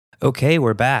Okay,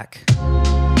 we're back.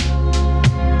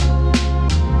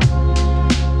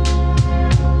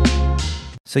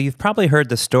 So you've probably heard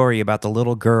the story about the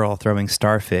little girl throwing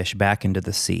starfish back into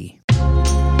the sea.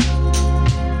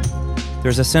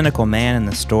 There's a cynical man in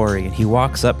the story, and he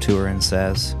walks up to her and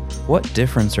says, "What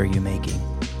difference are you making?"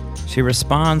 She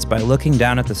responds by looking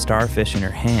down at the starfish in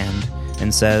her hand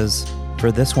and says,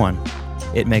 "For this one,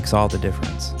 it makes all the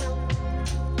difference."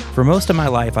 For most of my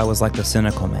life, I was like the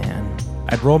cynical man.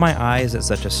 I'd roll my eyes at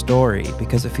such a story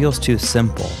because it feels too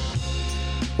simple.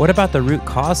 What about the root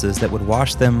causes that would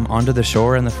wash them onto the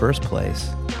shore in the first place?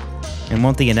 And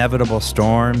won't the inevitable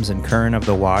storms and current of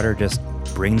the water just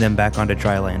bring them back onto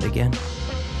dry land again?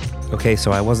 Okay,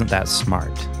 so I wasn't that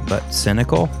smart, but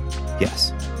cynical?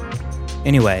 Yes.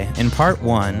 Anyway, in part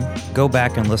 1, go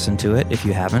back and listen to it if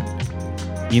you haven't.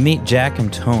 You meet Jack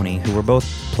and Tony, who were both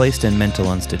placed in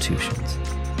mental institutions.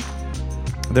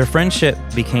 Their friendship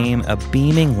became a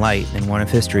beaming light in one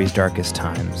of history's darkest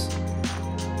times.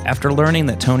 After learning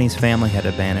that Tony's family had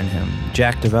abandoned him,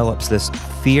 Jack develops this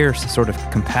fierce sort of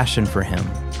compassion for him,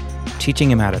 teaching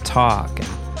him how to talk and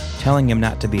telling him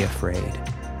not to be afraid.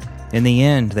 In the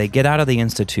end, they get out of the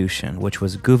institution, which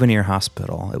was Gouverneur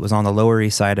Hospital. It was on the Lower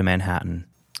East Side of Manhattan.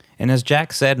 And as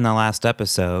Jack said in the last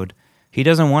episode, he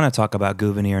doesn't want to talk about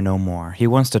Gouverneur no more. He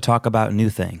wants to talk about new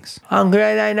things. I'm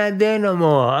glad I'm not there no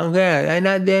more. I'm glad I'm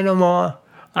not there no more.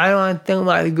 I don't want to think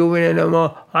about the Gouverneur no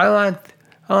more. I want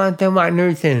to think about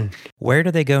nursing. Where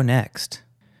do they go next?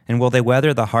 And will they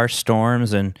weather the harsh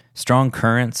storms and strong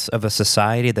currents of a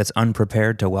society that's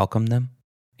unprepared to welcome them?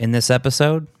 In this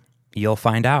episode, you'll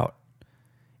find out.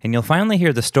 And you'll finally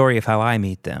hear the story of how I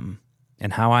meet them,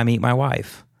 and how I meet my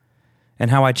wife,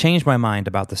 and how I changed my mind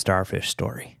about the starfish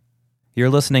story. You're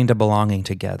listening to Belonging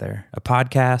Together, a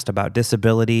podcast about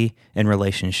disability and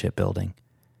relationship building.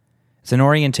 It's an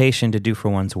orientation to do for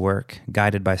one's work,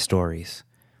 guided by stories.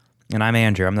 And I'm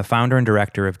Andrew. I'm the founder and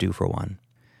director of Do For One.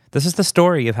 This is the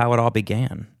story of how it all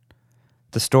began.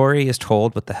 The story is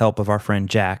told with the help of our friend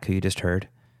Jack, who you just heard,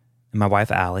 and my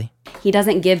wife, Allie. He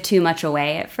doesn't give too much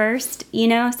away at first,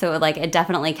 so it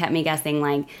definitely kept me guessing,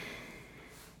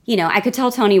 I could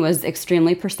tell Tony was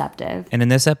extremely perceptive. And in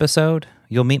this episode,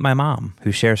 you'll meet my mom,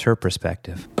 who shares her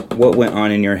perspective. What went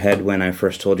on in your head when I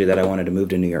first told you that I wanted to move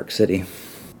to New York City?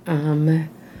 I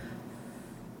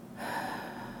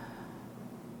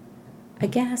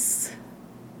guess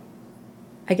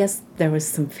there was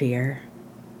some fear.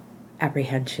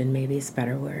 Apprehension, maybe is a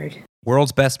better word.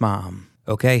 World's Best Mom.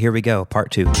 Okay, here we go,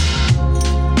 part 2.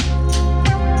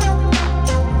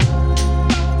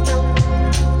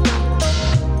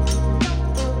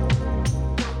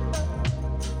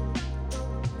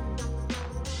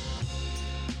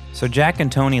 So Jack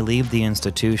and Tony leave the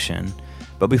institution,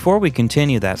 but before we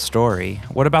continue that story,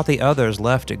 what about the others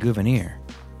left at Gouverneur?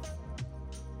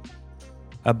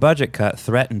 A budget cut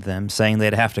threatened them, saying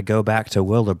they'd have to go back to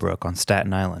Willowbrook on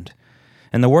Staten Island.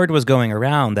 And the word was going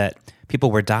around that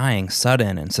people were dying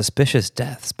sudden and suspicious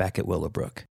deaths back at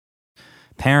Willowbrook.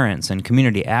 Parents and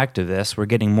community activists were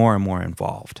getting more and more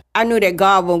involved. I knew that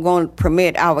God wasn't going to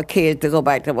permit our kids to go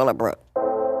back to Willowbrook.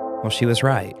 Well, she was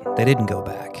right. They didn't go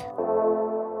back.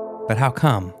 But how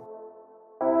come?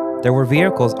 There were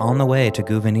vehicles on the way to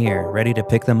Gouverneur ready to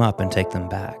pick them up and take them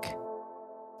back.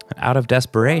 Out of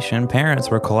desperation, parents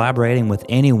were collaborating with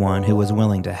anyone who was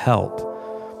willing to help,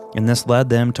 and this led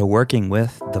them to working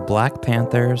with the Black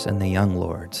Panthers and the Young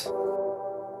Lords.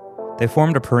 They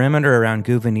formed a perimeter around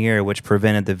Gouverneur which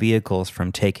prevented the vehicles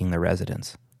from taking the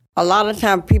residents. A lot of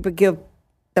times people give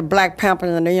the Black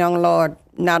Panthers and the Young Lord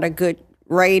not a good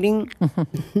rating,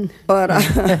 but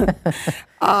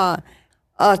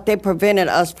they prevented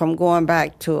us from going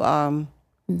back to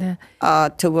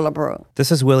Willowbrook. This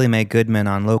is Willie Mae Goodman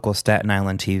on local Staten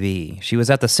Island TV. She was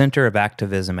at the center of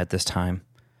activism at this time.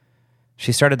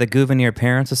 She started the Gouverneur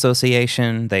Parents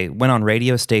Association. They went on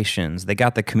radio stations. They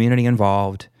got the community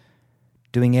involved,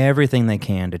 doing everything they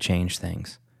can to change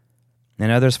things.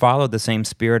 And others followed the same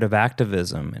spirit of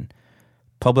activism, and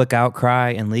public outcry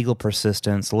and legal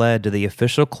persistence led to the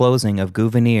official closing of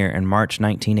Gouverneur in March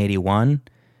 1981,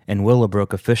 and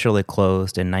Willowbrook officially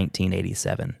closed in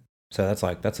 1987. So that's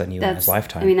a new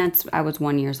lifetime. I was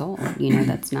 1 year old.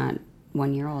 That's not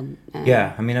 1 year old.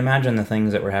 Yeah, imagine the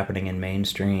things that were happening in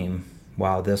mainstream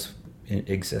while this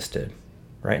existed,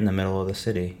 right in the middle of the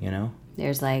city,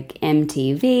 There's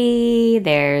MTV,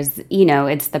 there's,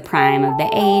 it's the prime of the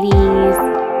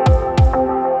 80s.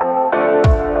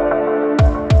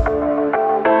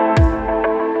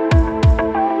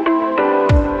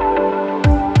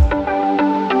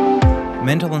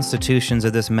 Mental institutions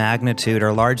of this magnitude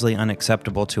are largely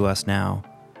unacceptable to us now.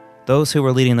 Those who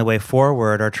were leading the way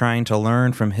forward are trying to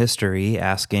learn from history,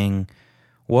 asking,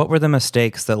 what were the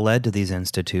mistakes that led to these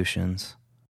institutions?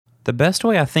 The best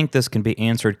way I think this can be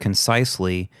answered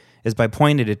concisely is by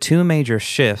pointing to two major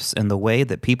shifts in the way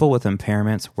that people with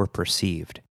impairments were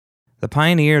perceived. The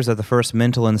pioneers of the first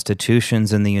mental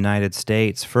institutions in the United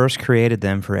States first created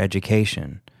them for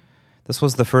education. This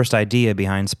was the first idea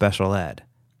behind special ed.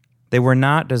 They were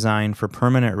not designed for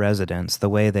permanent residence the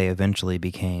way they eventually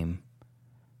became.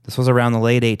 This was around the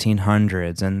late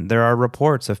 1800s, and there are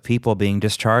reports of people being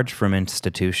discharged from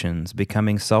institutions,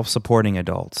 becoming self-supporting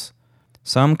adults.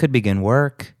 Some could begin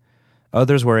work,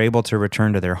 others were able to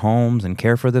return to their homes and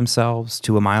care for themselves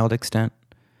to a mild extent.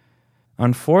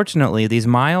 Unfortunately, these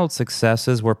mild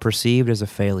successes were perceived as a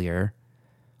failure,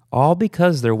 all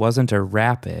because there wasn't a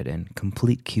rapid and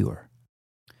complete cure.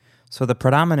 So the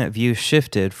predominant view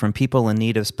shifted from people in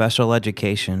need of special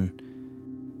education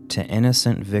to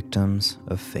innocent victims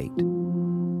of fate.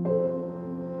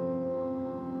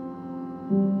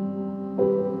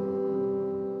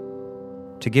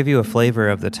 To give you a flavor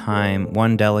of the time,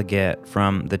 one delegate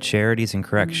from the Charities and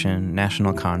Correction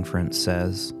National Conference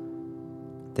says,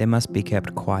 "They must be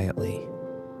kept quietly,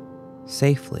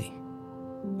 safely,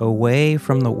 away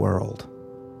from the world,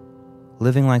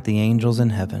 living like the angels in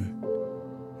heaven,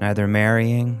 neither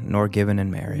marrying nor given in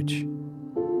marriage."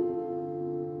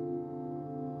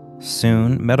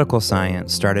 Soon, medical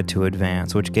science started to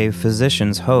advance, which gave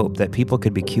physicians hope that people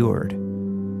could be cured.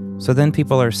 So then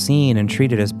people are seen and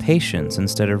treated as patients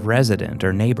instead of resident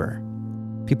or neighbor.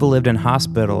 People lived in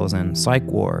hospitals and psych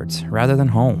wards rather than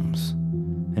homes,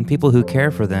 and people who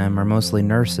care for them are mostly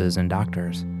nurses and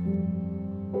doctors.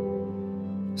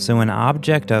 So an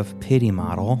object of pity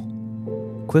model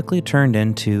quickly turned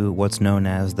into what's known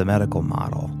as the medical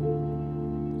model,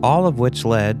 all of which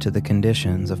led to the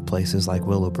conditions of places like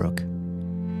Willowbrook.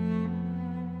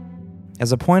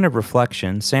 As a point of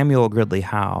reflection, Samuel Gridley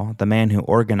Howe, the man who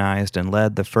organized and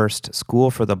led the first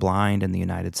school for the blind in the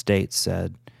United States,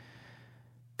 said,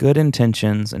 "Good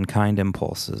intentions and kind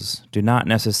impulses do not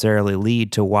necessarily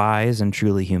lead to wise and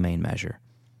truly humane measure.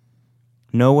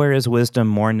 Nowhere is wisdom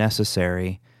more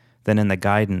necessary than in the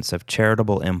guidance of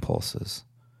charitable impulses.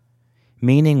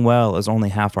 Meaning well is only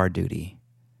half our duty.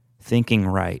 Thinking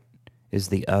right is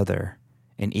the other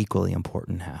and equally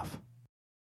important half."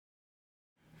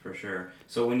 For sure.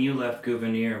 So when you left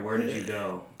Gouverneur, where did you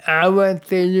go? I went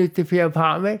to UTP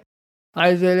apartment.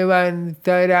 I live on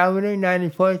 3rd Avenue,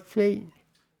 94th Street.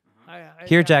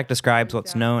 Here Jack describes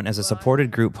what's known as a supported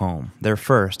group home, their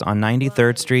first on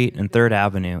 93rd Street and 3rd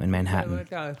Avenue in Manhattan.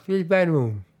 3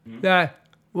 bedrooms.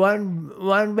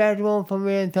 One bedroom for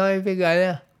me and Tony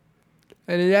together.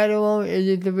 And the other room it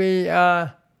used to be Joe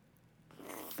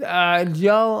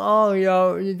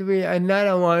Oreo, it used to be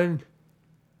another one.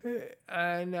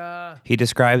 And he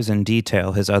describes in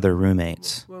detail his other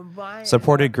roommates.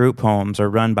 Supported group homes are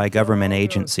run by government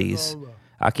agencies,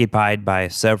 occupied by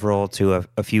several to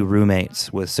a few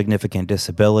roommates with significant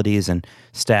disabilities and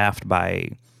staffed by,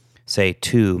 say,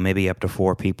 2, maybe up to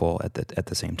 4 people at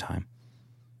the same time.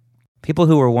 People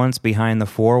who were once behind the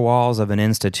 4 walls of an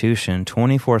institution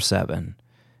 24/7,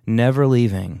 never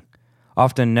leaving,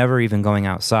 often never even going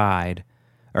outside,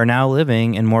 are now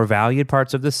living in more valued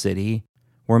parts of the city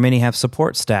where many have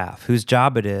support staff whose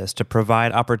job it is to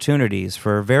provide opportunities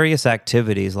for various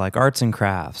activities like arts and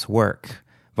crafts, work,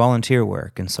 volunteer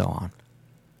work, and so on.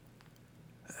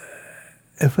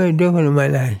 I feel different in my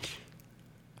life.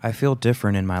 I feel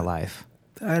different in my life.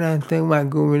 I don't think about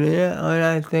Gouverneur. I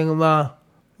don't think about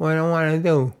what I want to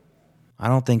do. I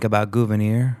don't think about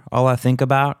Gouverneur. All I think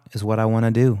about is what I want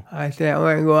to do. I said I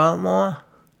want to go out more.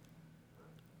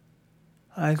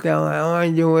 I said I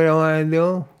want to do what I want to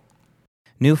do.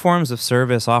 New forms of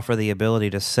service offer the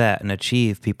ability to set and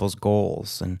achieve people's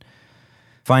goals and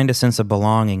find a sense of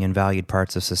belonging in valued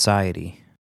parts of society.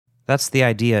 That's the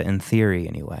idea in theory,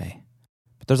 anyway.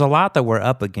 But there's a lot that we're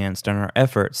up against in our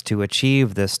efforts to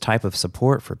achieve this type of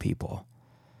support for people.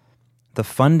 The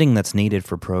funding that's needed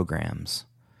for programs,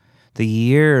 the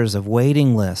years of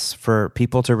waiting lists for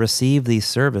people to receive these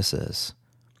services,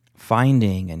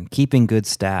 finding and keeping good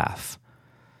staff,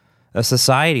 a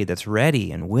society that's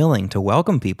ready and willing to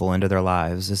welcome people into their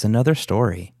lives is another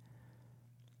story.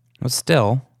 But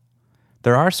still,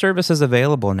 there are services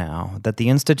available now that the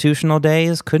institutional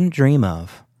days couldn't dream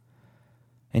of.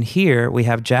 And here we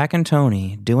have Jack and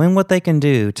Tony doing what they can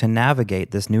do to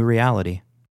navigate this new reality.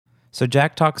 So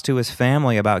Jack talks to his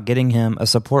family about getting him a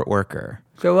support worker.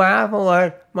 So what happened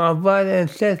was my brother and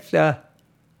sister,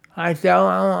 I said,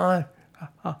 I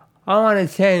want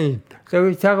to change. So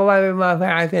we talk about it with my family.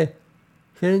 I said,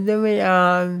 can you do me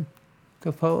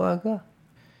support worker?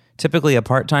 Typically a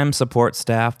part-time support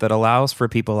staff that allows for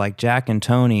people like Jack and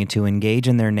Tony to engage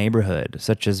in their neighborhood,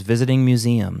 such as visiting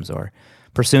museums or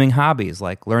pursuing hobbies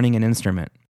like learning an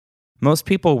instrument. Most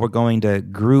people were going to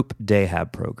group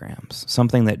dayhab programs,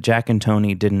 something that Jack and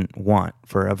Tony didn't want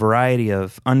for a variety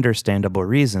of understandable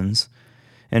reasons,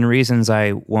 and reasons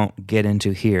I won't get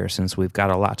into here since we've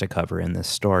got a lot to cover in this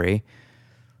story.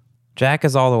 Jack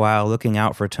is all the while looking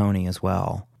out for Tony as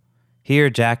well.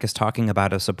 Here, Jack is talking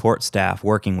about a support staff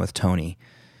working with Tony.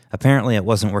 Apparently, it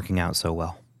wasn't working out so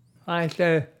well. I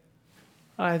said,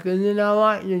 you know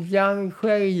what? You're young and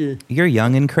crazy. You're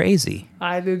young and crazy.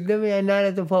 I said, give me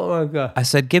another support worker. I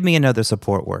said, give me another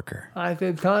support worker. I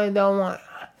said, Tony don't want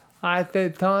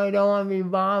to be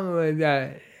bothered with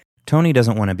that. Tony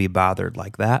doesn't want to be bothered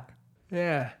like that.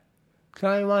 Yeah.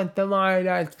 Tony wants somebody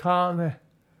that's calm.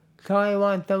 Tony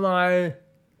wants somebody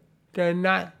to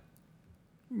not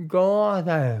go off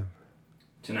on him.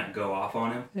 To not go off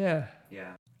on him? Yeah.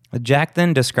 Yeah. Jack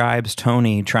then describes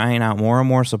Tony trying out more and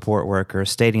more support workers,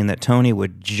 stating that Tony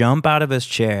would jump out of his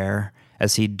chair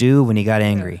as he'd do when he got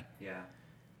angry. Yeah.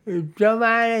 He'd jump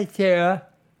out of his chair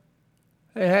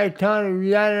and had Tony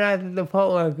yelling at the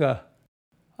support worker.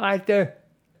 I said,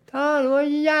 Tony, what are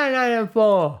you yelling at him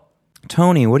for?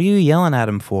 Tony, what are you yelling at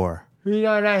him for? He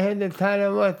don't want him to tell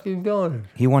him what he's doing.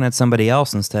 He wanted somebody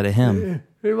else instead of him.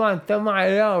 He wants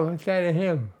somebody else instead of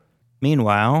him.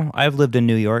 Meanwhile, I've lived in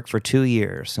New York for 2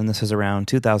 years, and this is around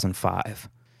 2005.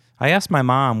 I asked my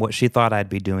mom what she thought I'd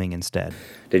be doing instead.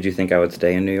 Did you think I would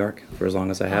stay in New York for as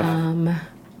long as I have?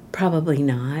 Probably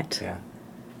not. Yeah.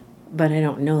 But I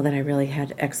don't know that I really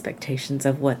had expectations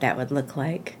of what that would look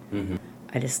like. Mm-hmm.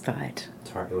 I just thought,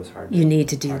 It was hard. you need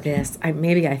to do this.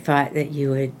 Maybe I thought that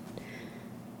you would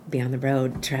be on the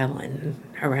road traveling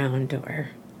around or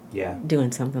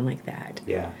doing something like that.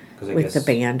 Yeah. With the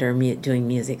band or doing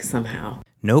music somehow.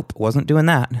 Nope, wasn't doing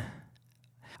that.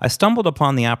 I stumbled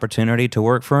upon the opportunity to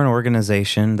work for an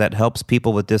organization that helps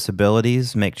people with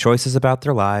disabilities make choices about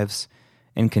their lives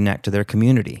and connect to their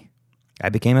community. I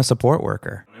became a support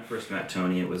worker. When I first met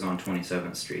Tony, it was on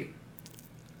 27th Street.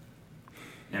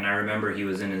 And I remember he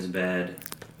was in his bed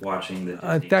watching the Disney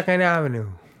On 2nd Avenue.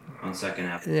 On 2nd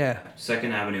Avenue. Yeah.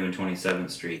 2nd Avenue and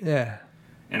 27th Street. Yeah.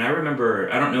 And I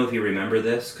remember, I don't know if you remember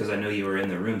this, because I know you were in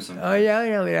the room sometimes. Oh, yeah, I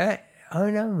know that.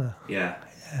 I know. Yeah.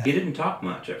 He didn't talk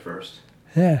much at first.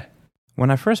 Yeah.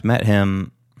 When I first met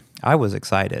him, I was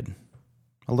excited.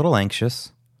 A little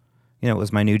anxious. It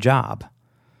was my new job.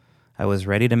 I was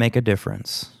ready to make a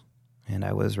difference. And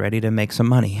I was ready to make some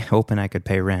money, hoping I could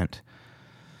pay rent.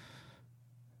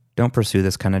 Don't pursue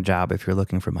this kind of job if you're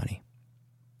looking for money.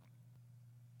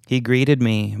 He greeted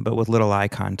me, but with little eye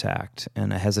contact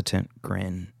and a hesitant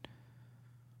grin.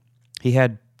 He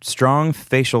had strong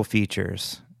facial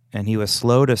features, and he was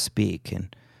slow to speak,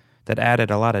 and that added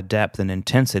a lot of depth and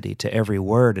intensity to every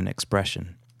word and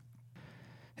expression.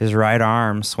 His right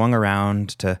arm swung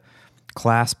around to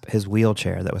clasp his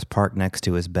wheelchair that was parked next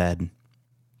to his bed.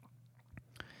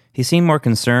 He seemed more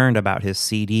concerned about his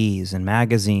CDs and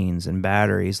magazines and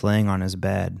batteries laying on his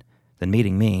bed than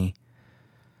meeting me.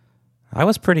 I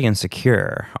was pretty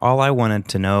insecure. All I wanted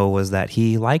to know was that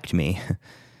he liked me.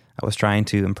 I was trying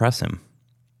to impress him.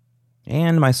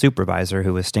 And my supervisor,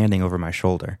 who was standing over my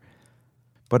shoulder.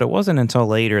 But it wasn't until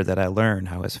later that I learned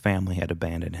how his family had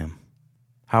abandoned him.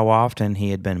 How often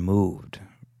he had been moved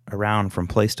around from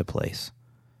place to place,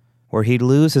 where he'd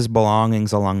lose his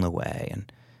belongings along the way,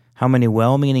 and how many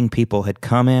well-meaning people had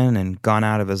come in and gone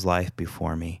out of his life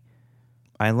before me.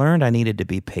 I learned I needed to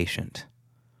be patient,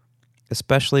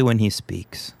 especially when he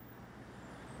speaks,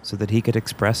 so that he could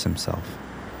express himself.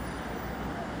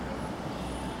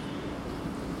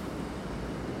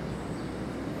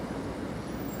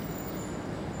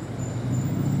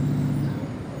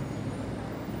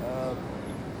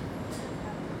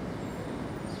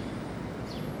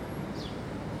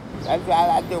 That's why I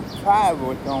like to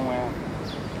travel somewhere.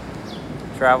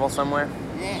 Travel somewhere?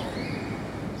 Yeah.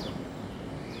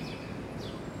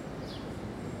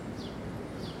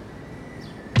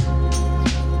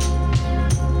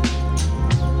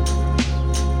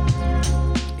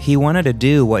 He wanted to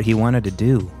do what he wanted to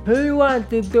do. He wanted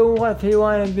to do what he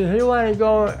wanted to do. He wanted to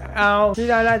go out. He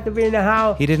don't like to be in the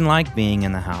house. He didn't like being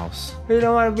in the house. He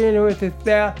don't want to be in with his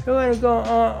staff. He want to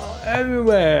go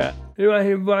everywhere. He want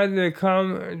his brother to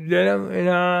come get him,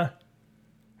 and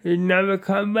he'd never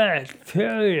come back,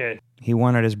 period. He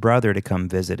wanted his brother to come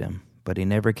visit him, but he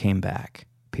never came back,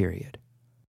 period.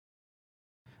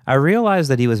 I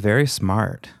realized that he was very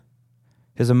smart.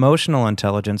 His emotional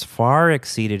intelligence far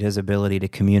exceeded his ability to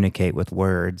communicate with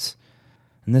words,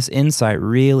 and this insight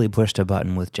really pushed a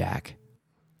button with Jack.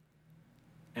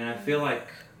 And I feel like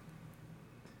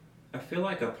I feel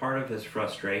like a part of his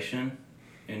frustration,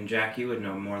 and Jack, you would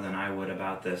know more than I would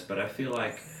about this, but I feel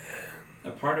like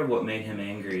a part of what made him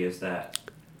angry is that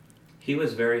he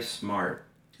was very smart.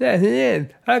 Yes, he is.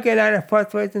 I get out of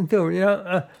frustration too, you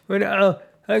know. When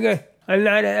I get a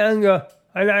lot of anger,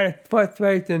 a lot of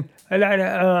frustration, a lot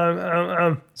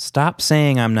of Stop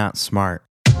saying I'm not smart.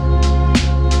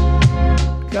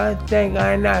 Don't think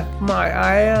I'm not smart.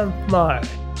 I am smart.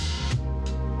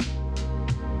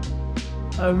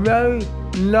 I really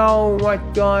know what's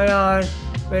going on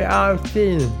without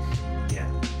seeing. Yeah.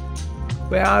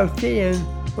 Without seeing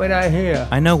what I hear.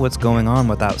 I know what's going on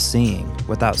without seeing.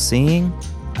 Without seeing,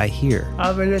 I hear.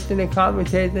 I've been listening to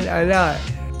conversations a lot.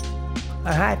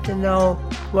 I had to know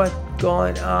what's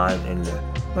going on in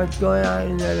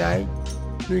the life.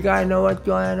 You gotta know what's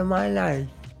going on in my life.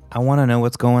 I want to know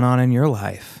what's going on in your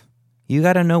life. You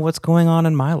got to know what's going on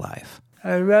in my life.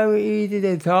 I'm very easy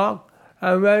to talk.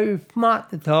 I'm very smart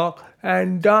to talk.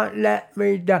 And don't let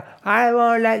me down. I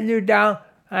won't let you down.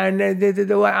 And this is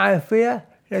the way I feel.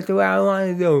 That's the way I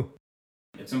want to do.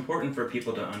 It's important for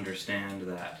people to understand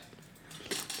that.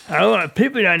 I want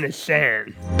people to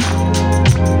understand.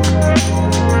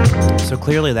 So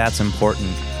clearly that's important,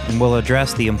 and we'll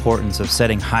address the importance of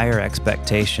setting higher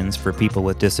expectations for people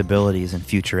with disabilities in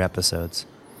future episodes.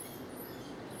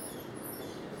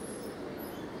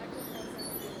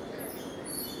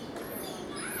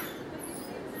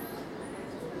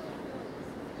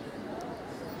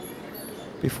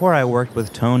 Before I worked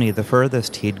with Tony, the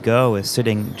furthest he'd go is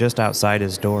sitting just outside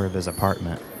his door of his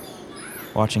apartment,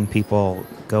 watching people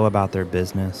go about their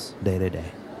business day to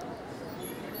day.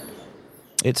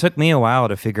 It took me a while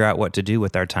to figure out what to do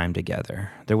with our time together.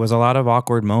 There was a lot of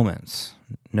awkward moments.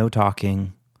 No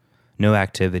talking, no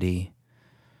activity.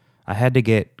 I had to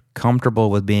get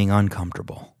comfortable with being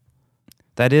uncomfortable.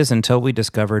 That is, until we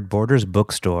discovered Borders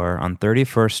Bookstore on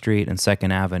 31st Street and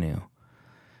 2nd Avenue.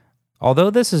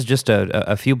 Although this is just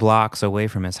a few blocks away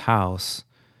from his house,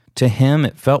 to him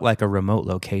it felt like a remote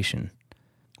location.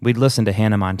 We'd listen to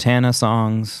Hannah Montana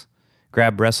songs,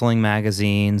 grab wrestling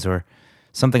magazines, or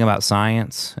something about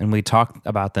science, and we talked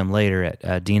about them later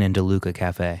at Dean and DeLuca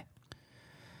Cafe.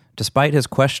 Despite his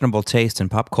questionable taste in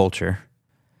pop culture,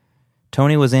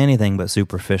 Tony was anything but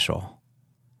superficial.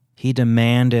 He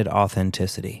demanded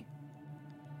authenticity.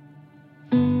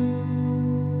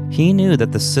 He knew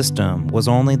that the system was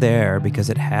only there because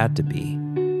it had to be,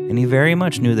 and he very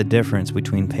much knew the difference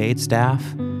between paid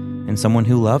staff and someone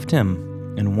who loved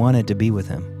him and wanted to be with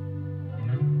him.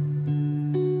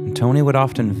 Tony would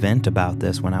often vent about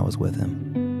this when I was with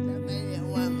him.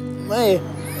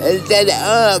 Instead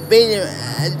of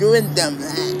doing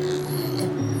something,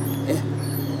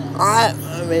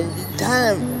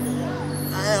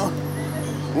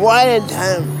 water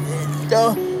time,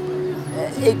 so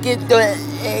it gets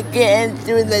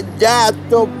into the job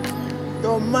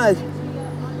so much.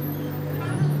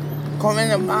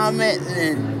 Coming apartment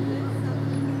and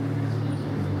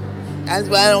that's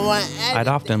what I want. I'd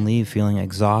often leave feeling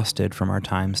exhausted from our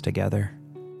times together.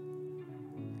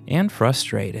 And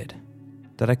frustrated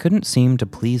that I couldn't seem to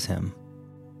please him.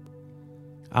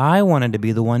 I wanted to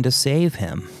be the one to save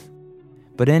him.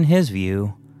 But in his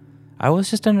view, I was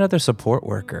just another support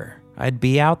worker. I'd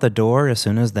be out the door as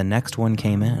soon as the next one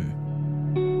came in.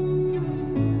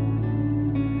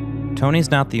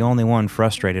 Tony's not the only one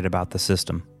frustrated about the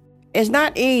system. It's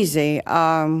not easy.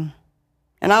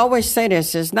 And I always say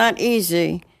this, it's not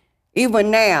easy, even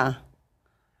now,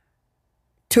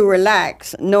 to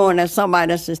relax knowing that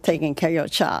somebody else is taking care of your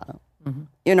child. Mm-hmm.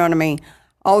 You know what I mean?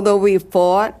 Although we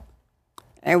fought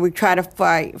and we try to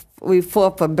fight, we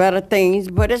fought for better things,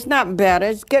 but it's not better,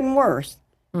 it's getting worse.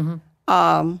 Mm-hmm.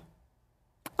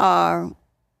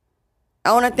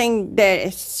 Only thing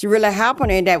that's really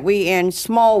happening that we in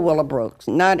small Willowbrooks,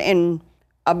 not in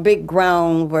a big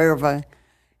ground wherever,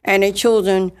 and the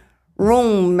children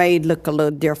room may look a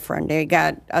little different. They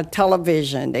got a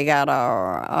television, they got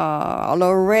a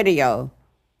little radio.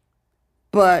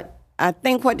 But I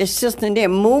think what the system did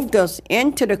moved us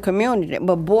into the community,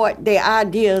 but brought the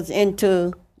ideas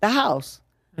into the house.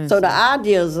 Mm-hmm. So the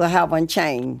ideas haven't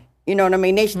changed. You know what I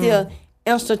mean? They still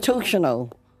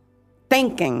institutional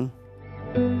thinking.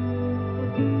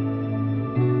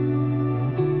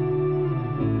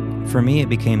 For me, it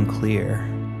became clear.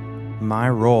 My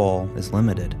role is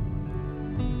limited.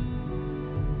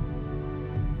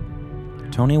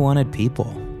 Tony wanted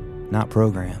people, not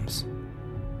programs.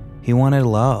 He wanted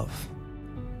love,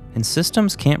 and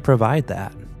systems can't provide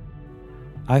that.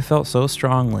 I felt so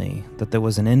strongly that there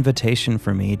was an invitation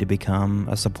for me to become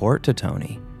a support to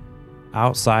Tony,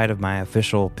 outside of my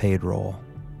official paid role.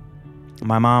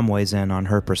 My mom weighs in on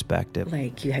her perspective.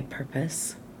 Like you had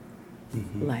purpose,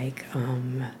 like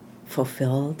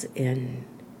fulfilled in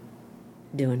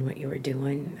doing what you were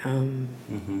doing.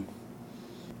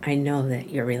 I know that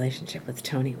your relationship with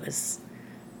Tony was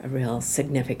a real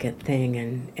significant thing,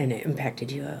 and it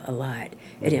impacted you a lot.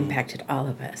 It impacted all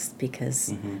of us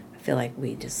because I feel like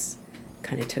we just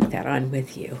kind of took that on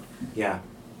with you. Yeah.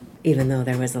 Even though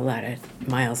there was a lot of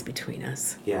miles between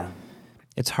us. Yeah.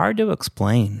 It's hard to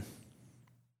explain.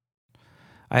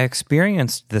 I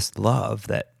experienced this love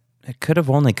that it could have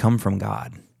only come from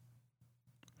God.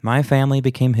 My family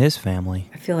became his family.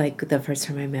 I feel like the first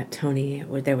time I met Tony,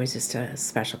 there was just a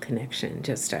special connection,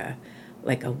 just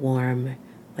like a warm,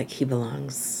 like he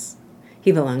belongs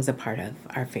a part of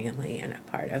our family and a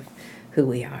part of who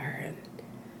we are. And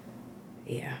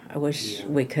yeah, I wish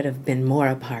we could have been more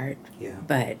apart,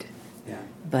 but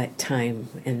time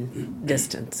and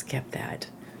distance kept that.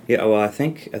 Yeah, well, I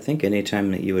think any time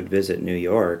that you would visit New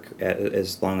York,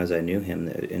 as long as I knew him,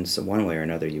 in some one way or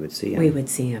another, you would see him. We would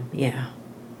see him, yeah.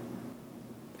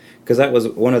 Because that was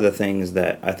one of the things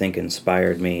that I think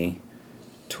inspired me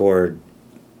toward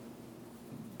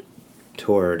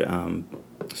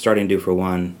starting Do for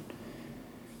One,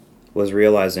 was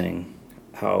realizing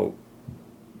how,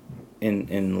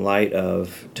 in light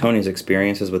of Tony's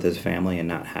experiences with his family and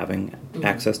not having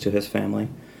access to his family,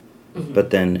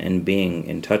 but then in being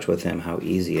in touch with him, how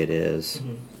easy it is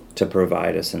to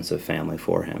provide a sense of family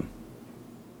for him.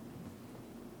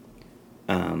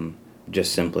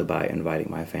 Just simply by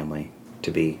inviting my family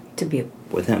to be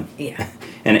with him. Yeah.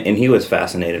 And he was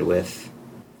fascinated with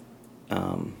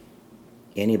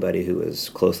anybody who was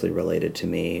closely related to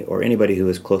me, or anybody who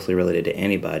was closely related to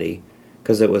anybody,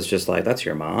 because it was just like, that's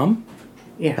your mom?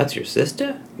 Yeah. That's your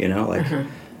sister? You know, like,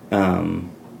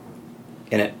 and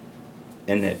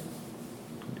it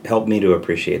helped me to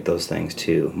appreciate those things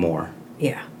too more.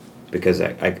 Yeah. Because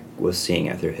I was seeing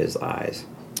it through his eyes.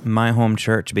 My home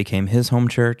church became his home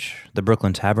church, the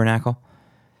Brooklyn Tabernacle.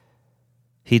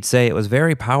 He'd say it was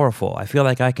very powerful. I feel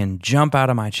like I can jump out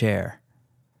of my chair.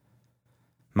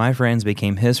 My friends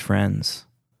became his friends.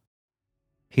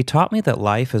 He taught me that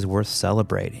life is worth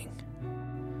celebrating.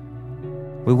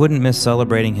 We wouldn't miss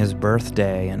celebrating his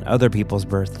birthday and other people's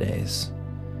birthdays.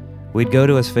 We'd go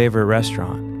to his favorite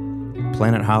restaurant,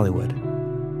 Planet Hollywood.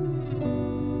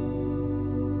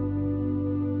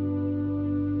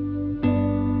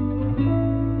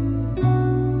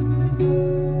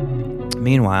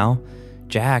 Meanwhile,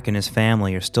 Jack and his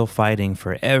family are still fighting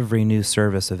for every new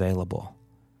service available.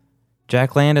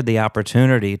 Jack landed the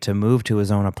opportunity to move to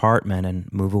his own apartment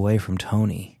and move away from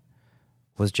Tony.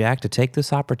 Was Jack to take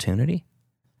this opportunity?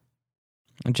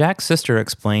 Jack's sister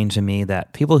explained to me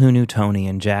that people who knew Tony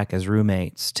and Jack as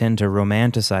roommates tend to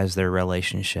romanticize their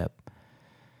relationship.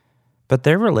 But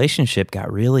their relationship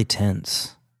got really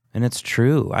tense. And it's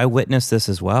true, I witnessed this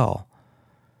as well.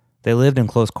 They lived in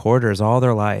close quarters all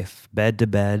their life, bed to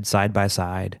bed, side by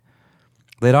side.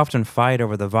 They'd often fight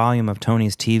over the volume of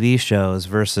Tony's TV shows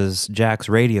versus Jack's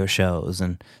radio shows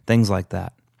and things like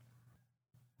that.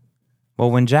 Well,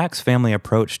 when Jack's family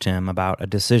approached him about a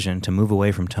decision to move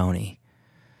away from Tony,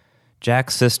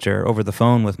 Jack's sister, over the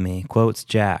phone with me, quotes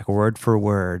Jack, word for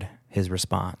word, his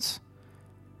response.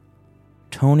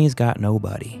 "Tony's got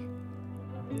nobody.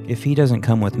 If he doesn't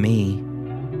come with me,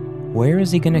 where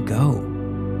is he going to go?"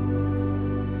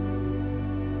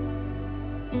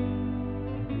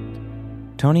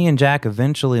 Tony and Jack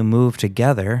eventually moved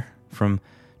together from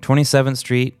 27th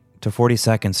Street to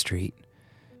 42nd Street.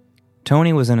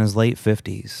 Tony was in his late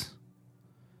 50s.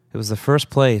 It was the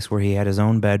first place where he had his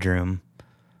own bedroom,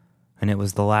 and it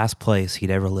was the last place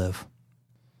he'd ever live.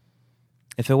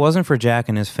 If it wasn't for Jack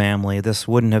and his family, this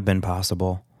wouldn't have been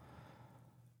possible.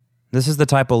 This is the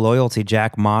type of loyalty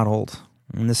Jack modeled,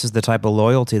 and this is the type of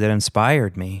loyalty that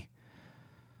inspired me.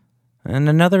 And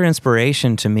another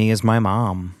inspiration to me is my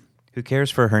mom, who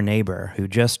cares for her neighbor who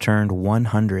just turned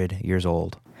 100 years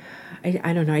old.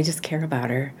 I don't know, I just care about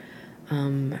her.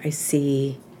 I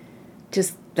see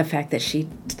just the fact that she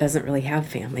doesn't really have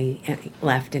family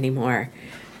left anymore,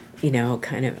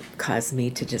 kind of caused me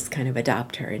to just kind of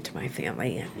adopt her into my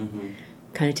family and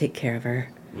kind of take care of her.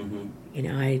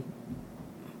 I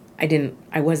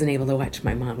wasn't able to watch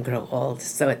my mom grow old,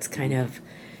 so it's kind of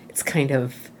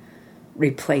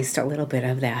replaced a little bit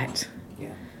of that.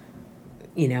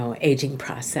 Aging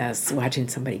process, watching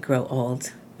somebody grow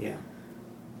old. Yeah.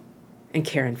 And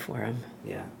caring for them.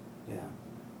 Yeah.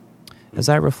 As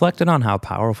I reflected on how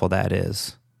powerful that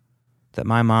is, that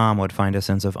my mom would find a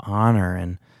sense of honor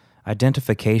and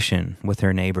identification with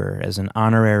her neighbor as an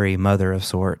honorary mother of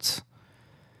sorts,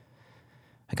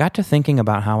 I got to thinking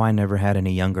about how I never had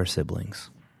any younger siblings,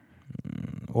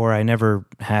 or I never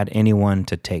had anyone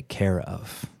to take care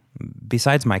of,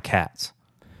 besides my cats.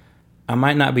 I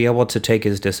might not be able to take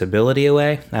his disability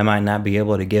away. I might not be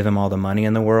able to give him all the money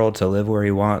in the world to live where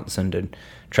he wants and to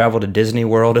travel to Disney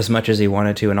World as much as he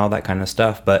wanted to and all that kind of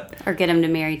stuff, but... Or get him to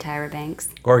marry Tyra Banks.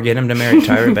 Or get him to marry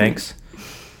Tyra Banks.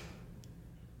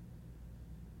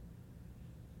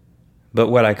 But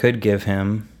what I could give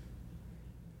him,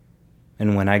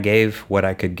 and when I gave what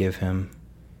I could give him,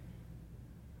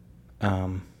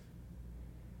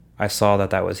 I saw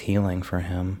that that was healing for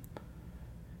him.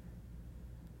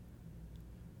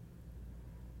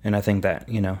 And I think that,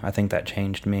 I think that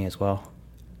changed me as well.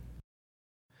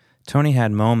 Tony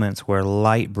had moments where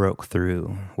light broke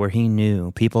through, where he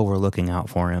knew people were looking out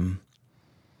for him.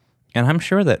 And I'm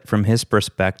sure that from his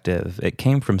perspective, it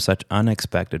came from such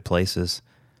unexpected places.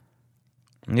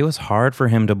 It was hard for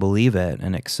him to believe it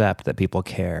and accept that people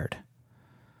cared.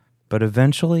 But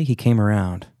eventually he came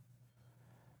around.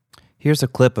 Here's a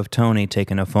clip of Tony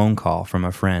taking a phone call from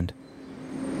a friend.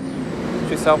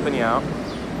 She's helping you out.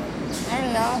 I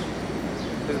know.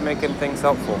 She's making things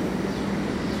helpful.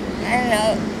 I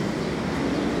know.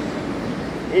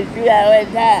 If you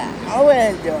got that, I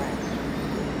wouldn't do it.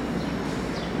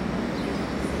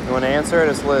 You want to answer it?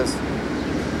 It's Liz.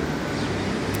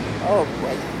 Oh,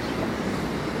 boy.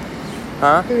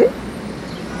 Huh?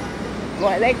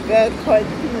 Well, that girl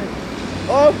question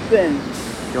open.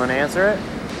 You want to answer it?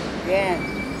 Yeah.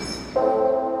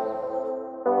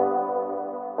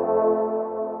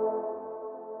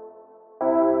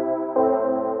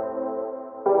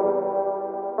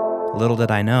 Little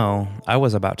did I know, I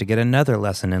was about to get another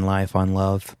lesson in life on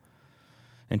love.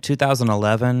 In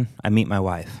 2011, I meet my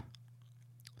wife.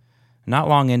 Not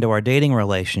long into our dating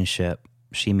relationship,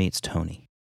 she meets Tony.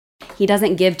 He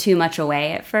doesn't give too much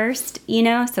away at first,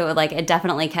 so it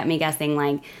definitely kept me guessing,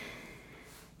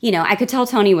 I could tell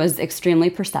Tony was extremely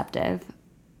perceptive.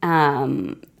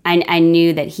 I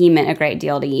knew that he meant a great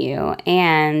deal to you,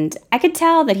 and I could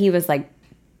tell that he was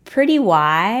pretty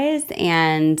wise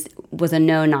and was a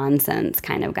no-nonsense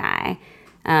kind of guy,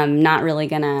 not really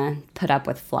gonna put up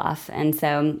with fluff. And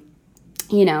so,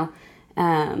 I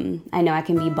know I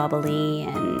can be bubbly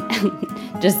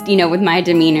and just, with my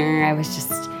demeanor, I was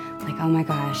just oh my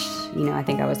gosh, I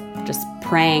think I was just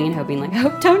praying and hoping I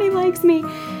hope Tony likes me.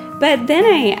 But then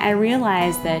I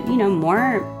realized that,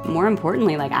 more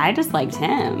importantly, I just liked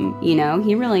him,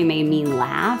 he really made me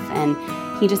laugh, and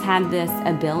he just had this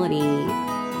ability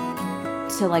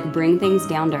to bring things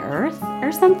down to earth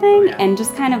or something. And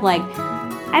just kind of I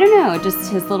don't know,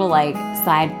 just his little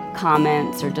side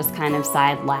comments or just kind of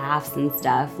side laughs and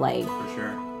stuff. For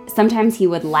sure. Sometimes he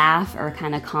would laugh or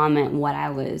kind of comment what I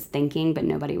was thinking, but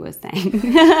nobody was saying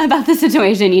about the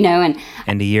situation,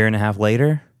 And a year and a half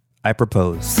later, I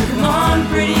proposed. So come on,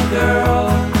 pretty girl,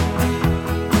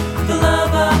 the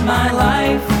love of my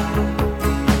life,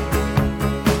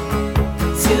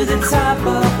 to the top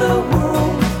of the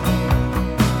world,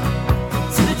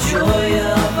 to the joy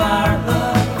of our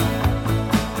love.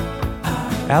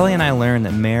 Allie and I learned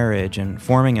that marriage and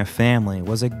forming a family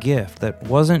was a gift that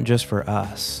wasn't just for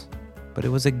us, but it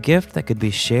was a gift that could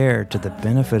be shared to the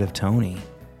benefit of Tony,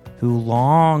 who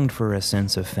longed for a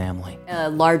sense of family. A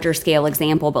larger scale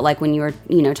example, but when you were,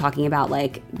 talking about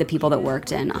the people that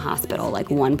worked in a hospital,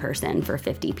 one person for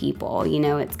 50 people,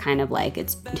 it's kind of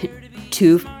it's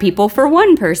 2 people for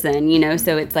 1 person,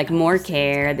 so it's more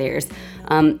care. There's,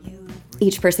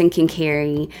 each person can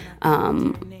carry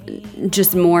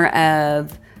just more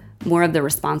of the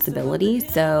responsibility,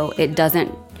 so it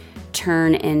doesn't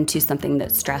turn into something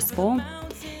that's stressful.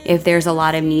 If there's a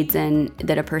lot of needs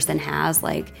that a person has,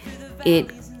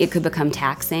 it could become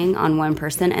taxing on one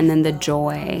person, and then the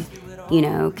joy,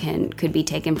 could be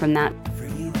taken from that.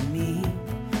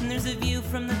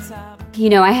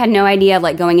 I had no idea,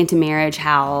 like, going into marriage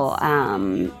how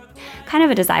kind of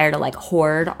a desire to, like,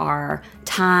 hoard our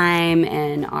time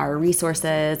and our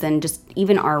resources and just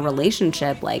even our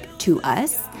relationship, like, to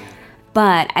us.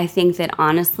 But I think that,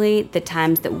 honestly, the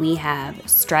times that we have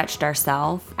stretched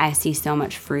ourselves, I see so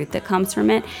much fruit that comes from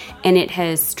it. And it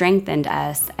has strengthened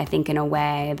us, I think, in a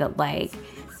way that, like,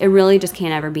 it really just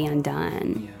can't ever be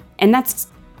undone. And it's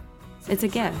a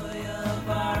gift.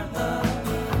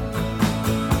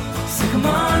 So come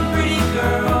on, pretty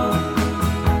girl,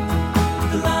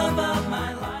 the love of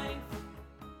my life.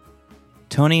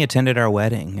 Tony attended our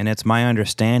wedding, and it's my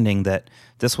understanding that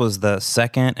this was the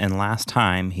second and last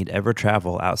time he'd ever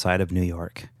travel outside of New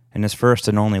York, and his first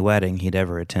and only wedding he'd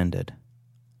ever attended.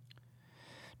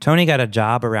 Tony got a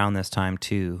job around this time,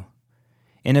 too.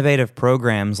 Innovative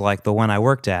programs like the one I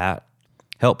worked at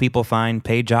help people find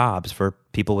paid jobs for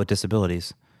people with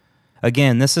disabilities.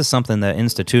 Again, this is something that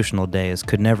institutional days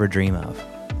could never dream of.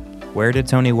 Where did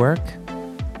Tony work?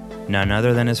 None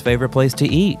other than his favorite place to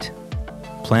eat,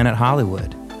 Planet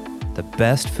Hollywood, the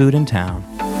best food in town.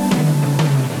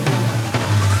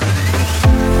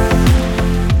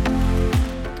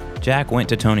 Jack went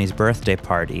to Tony's birthday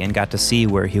party and got to see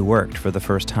where he worked for the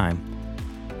first time.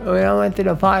 When I went to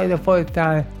the party the first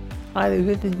time, I said,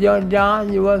 "This is your job,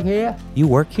 you work here?" You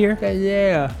work here? I said,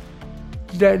 "Yeah."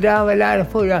 They have a lot of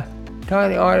food.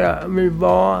 Tony ordered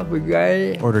meatball,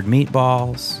 spaghetti, Ordered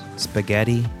meatballs,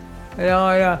 spaghetti, and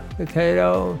all the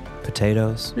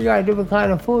potatoes. We got different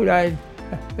kind of food. And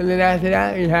then after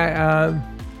that, we had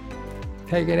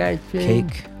cake and ice cream.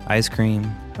 Cake, ice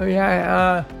cream, We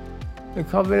had a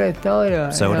couple of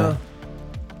soda. soda. You know.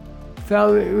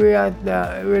 So we had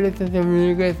we listened to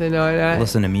music and all that.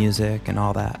 Listen to music and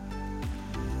all that.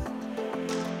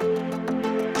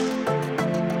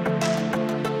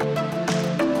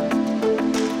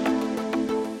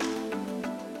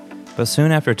 But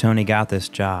soon after Tony got this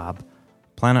job,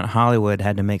 Planet Hollywood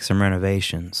had to make some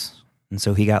renovations, and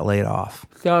so he got laid off.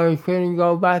 So he couldn't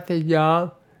go back to the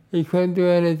job. He couldn't do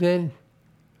anything.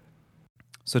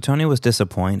 So Tony was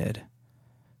disappointed.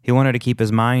 He wanted to keep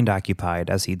his mind occupied,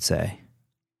 as he'd say.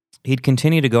 He'd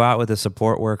continue to go out with a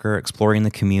support worker, exploring the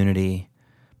community,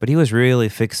 but he was really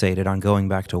fixated on going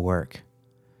back to work.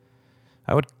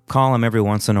 I would call him every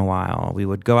once in a while. We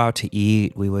would go out to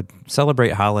eat. We would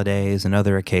celebrate holidays and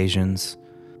other occasions.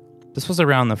 This was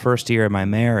around the first year of my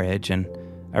marriage, and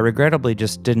I regrettably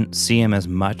just didn't see him as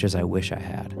much as I wish I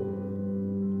had.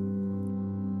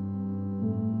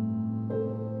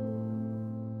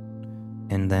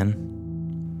 And then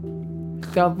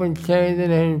Something changed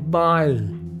in his body.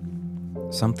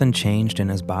 something changed in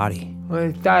his body.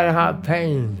 When he started to have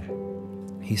pain.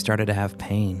 He started to have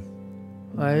pain.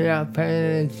 When he got pain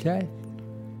in his chest,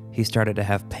 He started to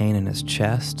have pain in his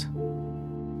chest.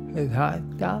 his heart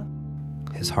stopped.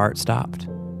 His heart stopped.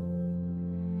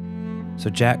 So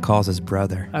Jack calls his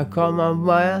brother. I called my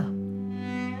brother.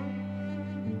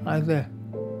 I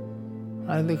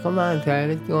said, come on, Ted,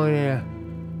 let's go in there.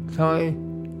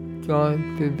 Tony's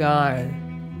going to die.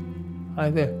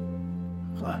 I said,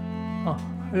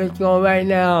 let's go right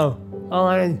now. I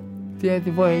want to see it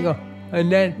before he go.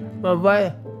 And then my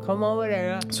brother, come over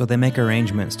there. So they make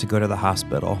arrangements to go to the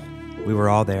hospital. We were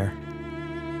all there.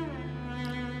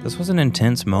 This was an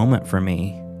intense moment for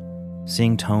me,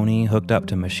 seeing Tony hooked up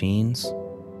to machines,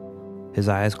 his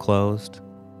eyes closed.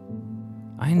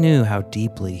 I knew how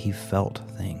deeply he felt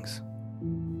things,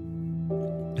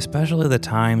 especially the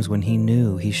times when he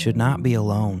knew he should not be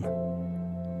alone.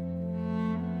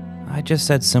 I just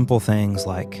said simple things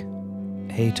like,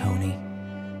 "Hey, Tony,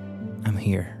 I'm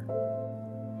here."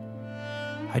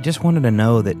 I just wanted to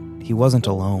know that he wasn't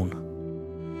alone.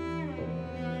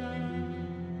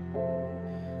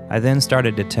 I then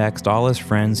started to text all his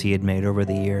friends he had made over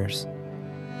the years.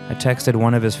 I texted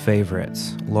one of his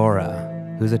favorites,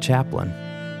 Laura, who's a chaplain.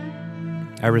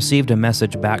 I received a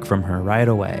message back from her right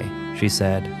away. She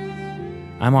said,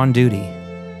 "I'm on duty,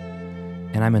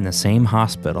 and I'm in the same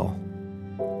hospital.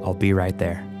 I'll be right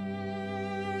there."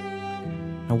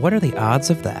 Now, what are the odds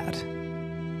of that?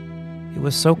 It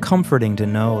was so comforting to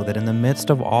know that in the midst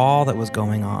of all that was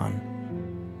going on,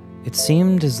 it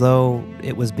seemed as though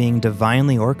it was being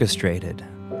divinely orchestrated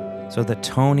so that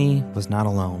Tony was not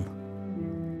alone.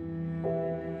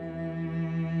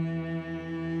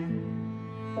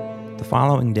 The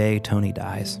following day, Tony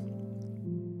dies.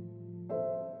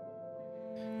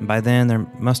 And by then, there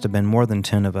must have been more than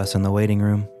 10 of us in the waiting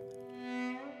room.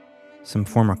 Some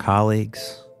former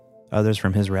colleagues, others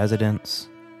from his residence,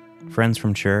 friends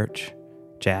from church,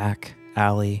 Jack,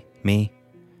 Allie, me.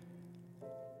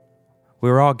 We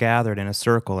were all gathered in a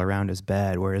circle around his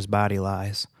bed where his body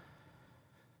lies.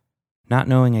 Not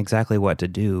knowing exactly what to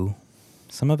do,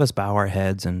 some of us bow our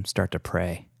heads and start to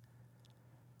pray.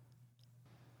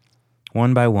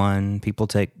 One by one, people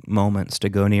take moments to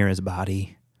go near his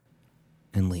body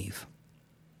and leave.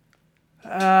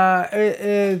 It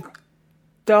is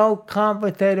so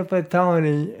complicated for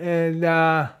Tony, and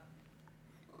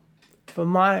but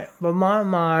my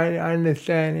mind, I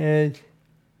understand, is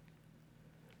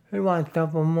he wants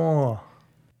something more.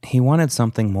 He wanted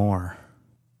something more.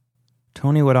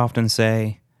 Tony would often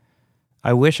say,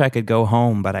 "I wish I could go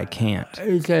home, but I can't."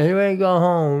 He said he wouldn't go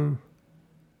home.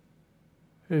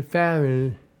 His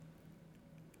family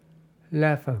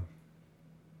left him.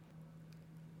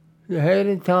 He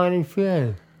hated Tony's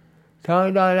feelings.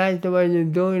 Tony don't like the way you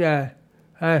do that.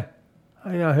 And,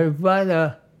 his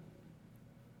brother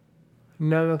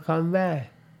never come back.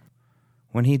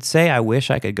 When he'd say, "I wish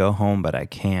I could go home, but I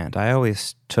can't," I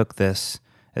always took this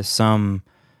as some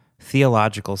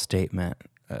theological statement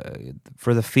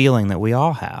for the feeling that we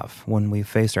all have when we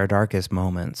face our darkest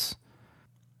moments.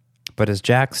 But as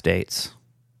Jack states,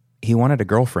 he wanted a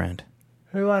girlfriend.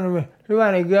 He wanted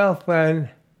a girlfriend,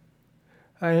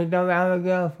 and he don't have a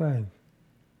girlfriend.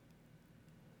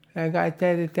 Like I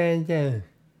said the same thing.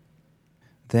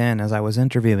 Then, as I was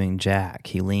interviewing Jack,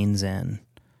 he leans in,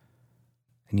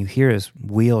 and you hear his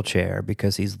wheelchair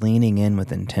because he's leaning in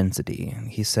with intensity.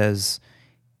 He says,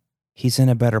 he's in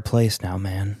a better place now,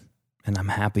 man, and I'm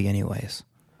happy anyways.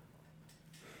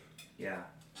 Yeah.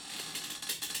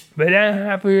 But I'm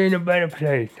happy in a better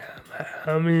place.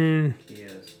 I mean, He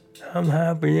is. I'm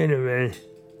happy anyway.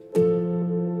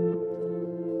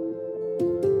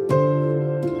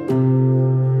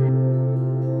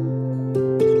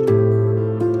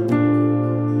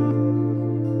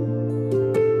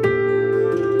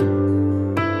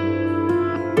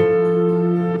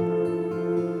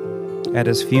 At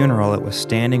his funeral, it was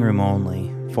standing room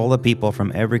only, full of people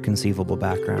from every conceivable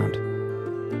background.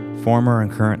 Former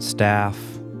and current staff,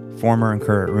 former and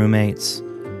current roommates,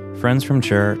 friends from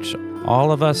church,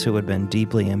 all of us who had been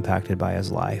deeply impacted by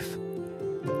his life.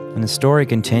 And his story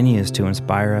continues to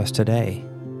inspire us today.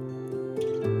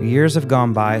 Years have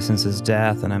gone by since his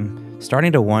death, and I'm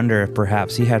starting to wonder if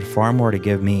perhaps he had far more to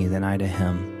give me than I to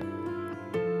him.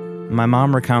 My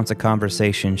mom recounts a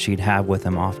conversation she'd have with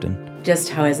him often. Just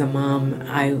how as a mom,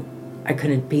 I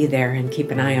couldn't be there and keep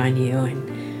an eye on you,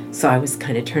 and so I was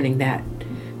kind of turning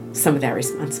some of that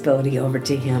responsibility over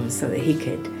to him so that he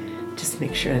could just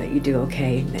make sure that you do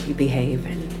okay, that you behave,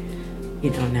 and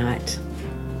not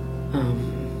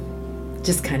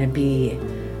just kind of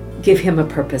give him a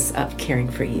purpose of caring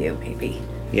for you, maybe.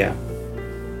 Yeah.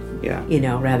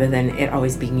 Rather than it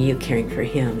always being you caring for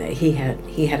him, that he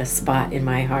had a spot in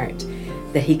my heart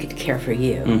that he could care for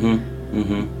you. Mm-hmm.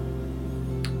 Mm-hmm.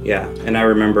 Yeah, and I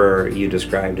remember you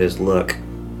described his look,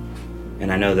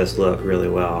 and I know this look really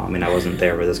well. I mean, I wasn't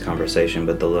there for this conversation,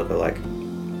 but the look of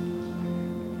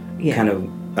kind of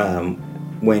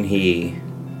when he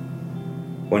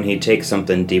takes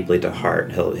something deeply to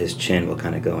heart, his chin will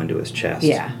kind of go into his chest.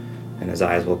 Yeah. And his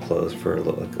eyes will close for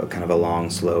a kind of a long,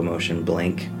 slow motion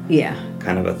blink. Yeah.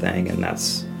 Kind of a thing, and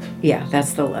that's... Yeah,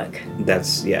 that's the look.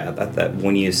 That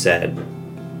when you said...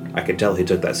 I could tell he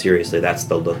took that seriously. That's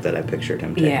the look that I pictured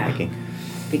him making.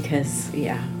 Because,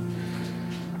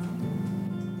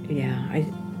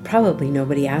 probably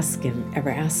nobody ever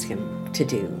asked him to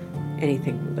do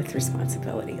anything with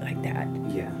responsibility like that.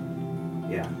 Yeah.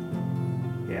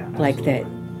 Like that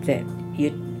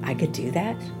I could do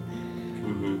that?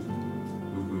 Mm-hmm.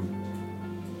 Mm-hmm.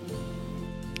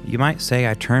 You might say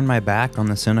I turned my back on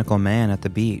the cynical man at the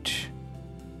beach,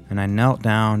 and I knelt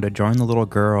down to join the little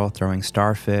girl throwing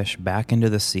starfish back into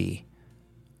the sea,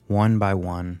 one by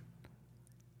one.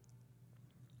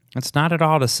 It's not at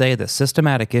all to say that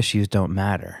systematic issues don't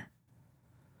matter.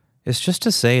 It's just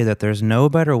to say that there's no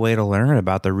better way to learn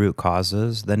about the root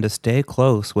causes than to stay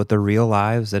close with the real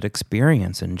lives that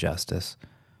experience injustice.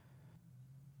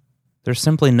 There's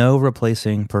simply no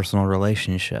replacing personal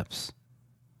relationships.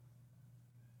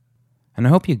 And I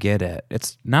hope you get it.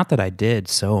 It's not that I did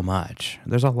so much.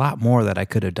 There's a lot more that I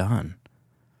could have done.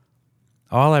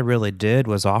 All I really did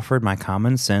was offered my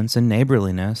common sense and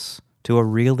neighborliness to a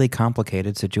really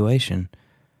complicated situation.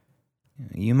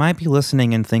 You might be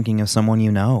listening and thinking of someone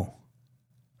you know,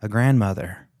 a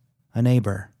grandmother, a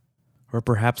neighbor, or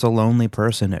perhaps a lonely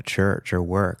person at church or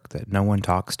work that no one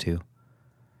talks to.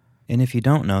 And if you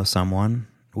don't know someone,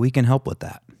 we can help with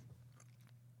that.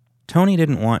 Tony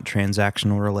didn't want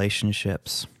transactional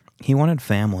relationships. He wanted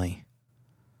family.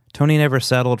 Tony never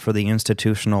settled for the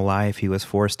institutional life he was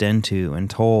forced into and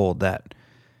told that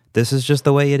this is just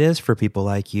the way it is for people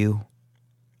like you.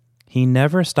 He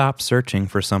never stopped searching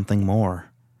for something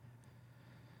more.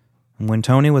 When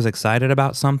Tony was excited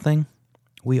about something,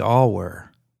 we all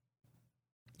were.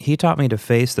 He taught me to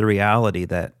face the reality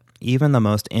that even the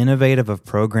most innovative of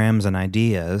programs and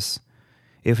ideas,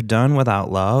 if done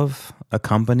without love,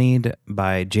 accompanied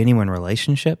by genuine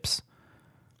relationships,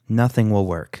 nothing will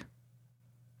work.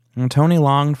 And Tony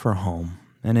longed for home,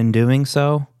 and in doing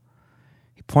so,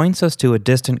 he points us to a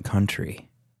distant country,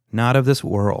 not of this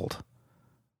world,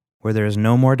 where there is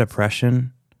no more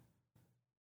depression,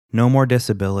 no more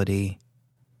disability,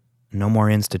 no more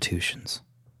institutions.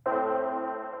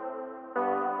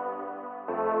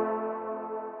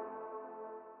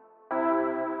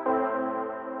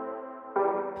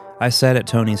 I said at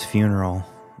Tony's funeral,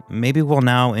 maybe we'll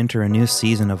now enter a new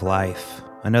season of life,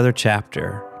 another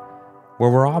chapter, where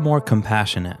we're all more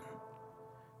compassionate,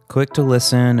 quick to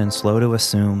listen and slow to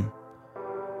assume,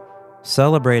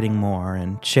 celebrating more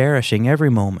and cherishing every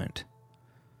moment,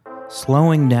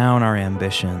 slowing down our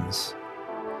ambitions,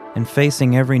 and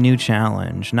facing every new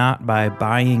challenge, not by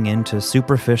buying into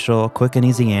superficial, quick and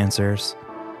easy answers,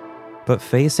 but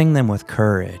facing them with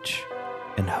courage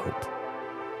and hope.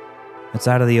 It's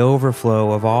out of the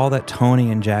overflow of all that Tony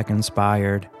and Jack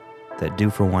inspired that Do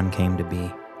for One came to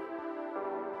be.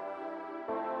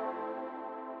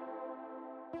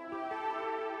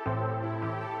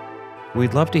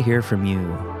 We'd love to hear from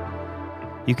you.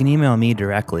 You can email me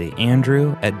directly,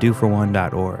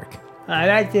 andrew@doforone.org. I'd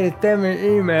like to send me an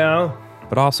email.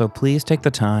 But also, please take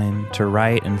the time to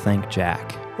write and thank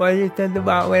Jack. What do you think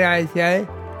about what I say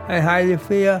and how you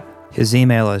feel? His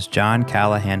email is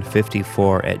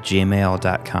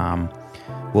johncallahan54@gmail.com.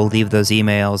 We'll leave those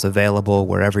emails available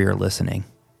wherever you're listening.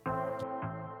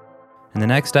 In the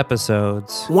next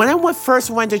episodes, When I first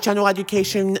went to general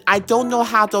education, I don't know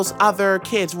how those other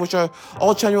kids, which are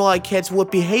all general ed kids,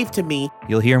 would behave to me.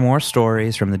 you'll hear more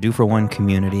stories from the Do for One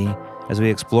community as we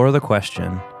explore the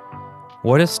question,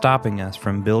 what is stopping us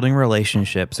from building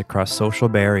relationships across social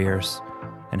barriers,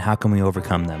 and how can we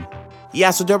overcome them?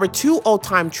 Yeah, so there were two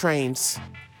old-time trains.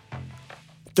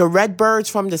 The Redbirds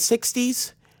from the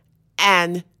 60s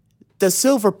and the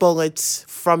Silver Bullets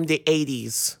from the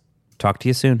 80s. Talk to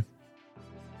you soon.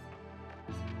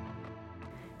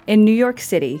 In New York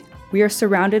City, we are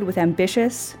surrounded with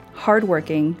ambitious,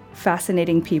 hardworking,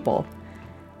 fascinating people.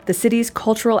 The city's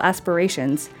cultural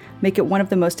aspirations make it one of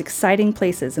the most exciting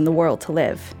places in the world to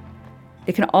live.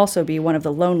 It can also be one of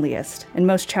the loneliest and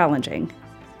most challenging.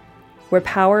 Where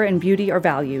power and beauty are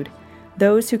valued,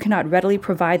 those who cannot readily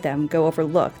provide them go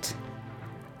overlooked.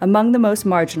 Among the most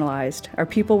marginalized are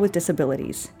people with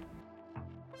disabilities.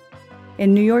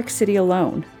 In New York City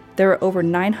alone, there are over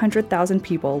 900,000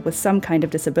 people with some kind of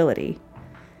disability.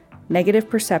 Negative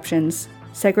perceptions,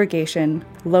 segregation,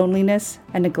 loneliness,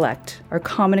 and neglect are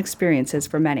common experiences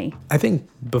for many. I think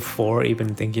before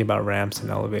even thinking about ramps and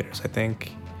elevators, I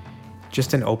think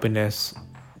just an openness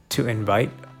to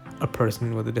invite a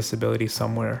person with a disability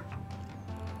somewhere.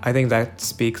 I think that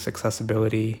speaks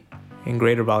accessibility in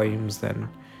greater volumes than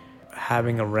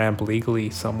having a ramp legally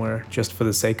somewhere just for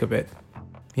the sake of it.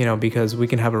 You know, because we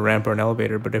can have a ramp or an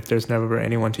elevator, but if there's never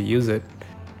anyone to use it,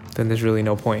 then there's really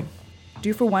no point.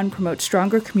 Do for One promotes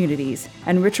stronger communities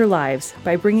and richer lives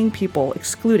by bringing people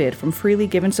excluded from freely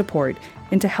given support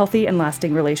into healthy and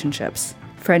lasting relationships.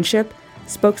 Friendship,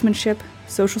 spokesmanship,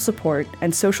 social support,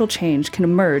 and social change can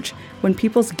emerge when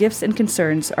people's gifts and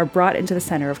concerns are brought into the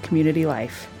center of community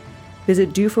life.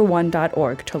 Visit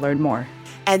doforone.org to learn more.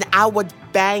 And I would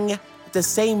bang the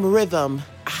same rhythm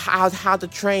how the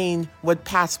train would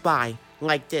pass by,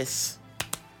 like this.